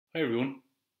Hi everyone,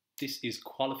 this is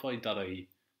qualified.ie.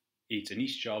 It's a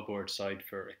niche job board site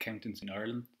for accountants in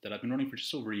Ireland that I've been running for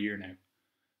just over a year now.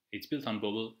 It's built on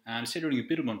Bubble and it's generating a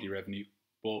bit of monthly revenue,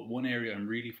 but one area I'm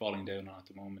really falling down on at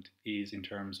the moment is in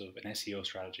terms of an SEO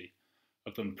strategy.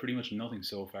 I've done pretty much nothing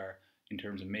so far in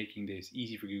terms of making this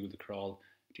easy for Google to crawl,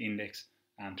 to index,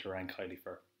 and to rank highly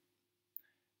for.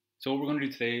 So what we're going to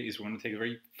do today is we're going to take a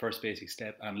very first basic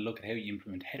step and look at how you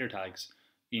implement header tags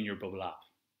in your Bubble app.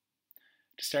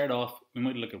 To start off, we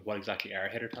might look at what exactly are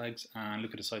header tags and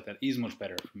look at a site that is much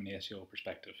better from an SEO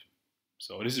perspective.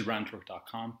 So this is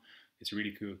ranchwork.com. It's a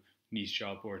really cool niche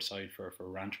job board site for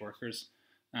ranch workers.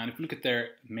 And if we look at their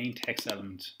main text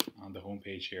element on the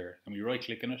homepage here, and we right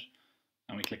click on it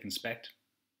and we click inspect,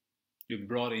 you'll be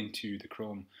brought into the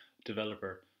Chrome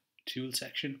developer tool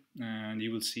section, and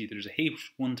you will see there's a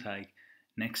H1 tag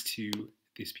next to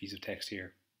this piece of text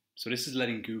here. So this is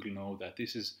letting Google know that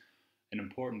this is an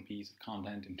important piece of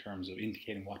content in terms of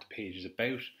indicating what the page is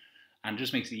about, and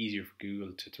just makes it easier for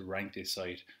Google to rank this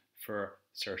site for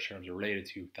search terms related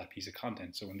to that piece of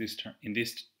content. So in this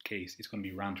case, it's going to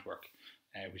be ranch work,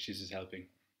 which this is helping.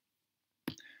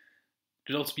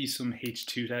 There'll also be some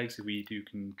H2 tags. If we do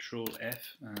Control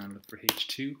F and look for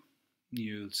H2,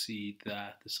 you'll see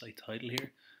that the site title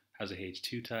here has a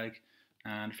H2 tag,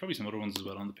 and there's probably some other ones as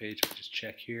well on the page. If we just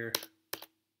check here,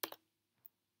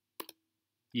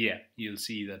 yeah, you'll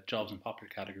see that jobs in popular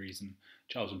categories and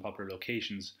jobs in popular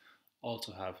locations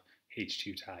also have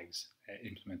H2 tags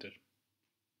implemented.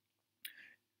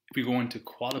 If we go into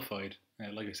qualified,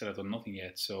 like I said, I've done nothing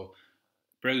yet, so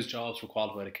browse jobs for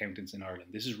qualified accountants in Ireland.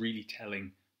 This is really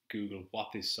telling Google what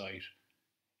this site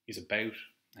is about,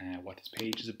 what this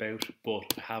page is about,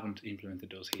 but I haven't implemented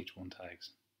those H1 tags.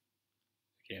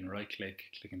 Again, right click,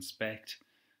 click inspect,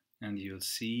 and you'll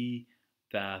see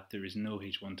that there is no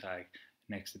H1 tag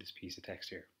next to this piece of text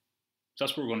here. So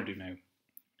that's what we're going to do now.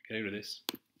 Get out of this.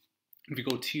 If we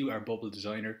go to our Bubble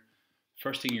designer,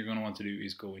 first thing you're going to want to do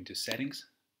is go into settings,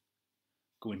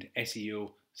 go into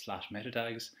SEO/meta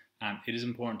tags, and it is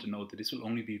important to note that this will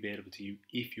only be available to you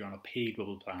if you're on a paid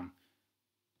Bubble plan.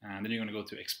 And then you're going to go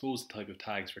to expose the type of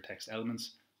tags for text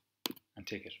elements and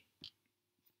tick it.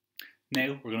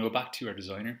 Now we're going to go back to our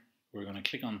designer. We're going to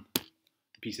click on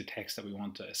the piece of text that we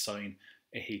want to assign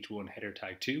a H1 header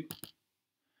tag to.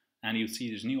 And you'll see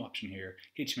there's a new option here,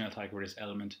 HTML tag for this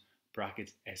element,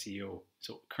 brackets SEO.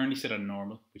 So currently set on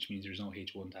normal, which means there's no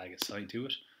H1 tag assigned to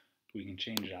it, but we can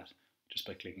change that just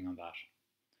by clicking on that.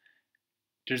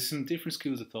 There's some different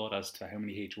schools of thought as to how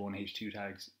many H1, H2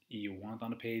 tags you want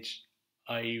on a page.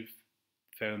 I've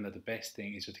found that the best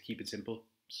thing is just to keep it simple.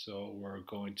 So we're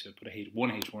going to put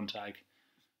one H1 tag,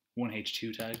 one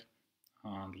H2 tag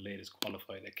on the latest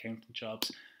qualified accountant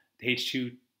jobs. The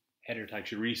H2 header tag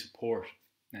should really support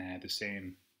the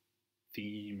same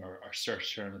theme or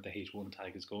search term that the H1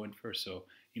 tag is going for. So,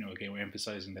 again, we're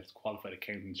emphasizing that it's qualified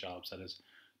accountant jobs that is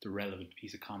the relevant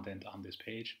piece of content on this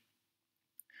page.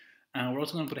 And we're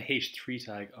also going to put a H3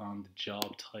 tag on the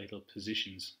job title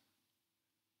positions.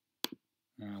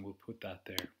 And we'll put that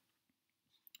there.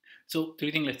 So the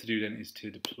only thing left to do then is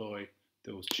to deploy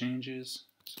those changes.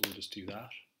 So we'll just do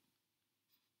that.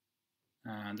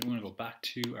 And then we're going to go back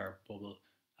to our Bubble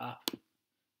app.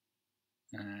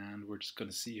 And we're just going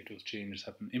to see if those changes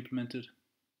have been implemented.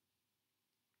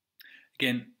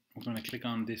 Again, we're going to click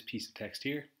on this piece of text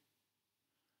here.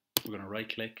 We're going to right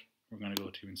click. We're going to go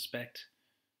to inspect.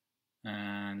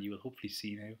 And you will hopefully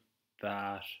see now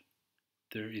that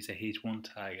there is a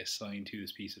H1 tag assigned to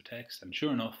this piece of text. And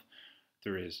sure enough,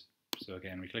 there is. So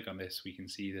again, we click on this, we can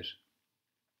see that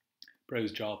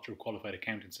browse jobs for qualified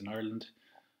accountants in Ireland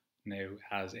now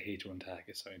has a H1 tag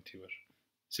assigned to it.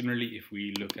 Similarly, if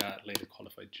we look at latest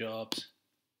qualified jobs,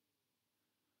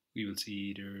 we will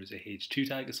see there's a H2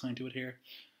 tag assigned to it here.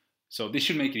 So this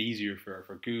should make it easier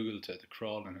for Google to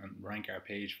crawl and rank our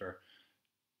page for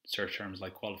search terms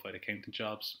like qualified accountant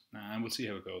jobs, and we'll see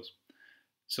how it goes.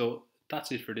 So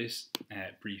that's it for this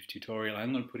brief tutorial.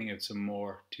 I'm going to be putting out some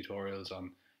more tutorials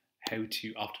on how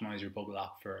to optimize your Bubble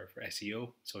app for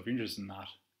SEO. So if you're interested in that,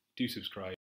 do subscribe.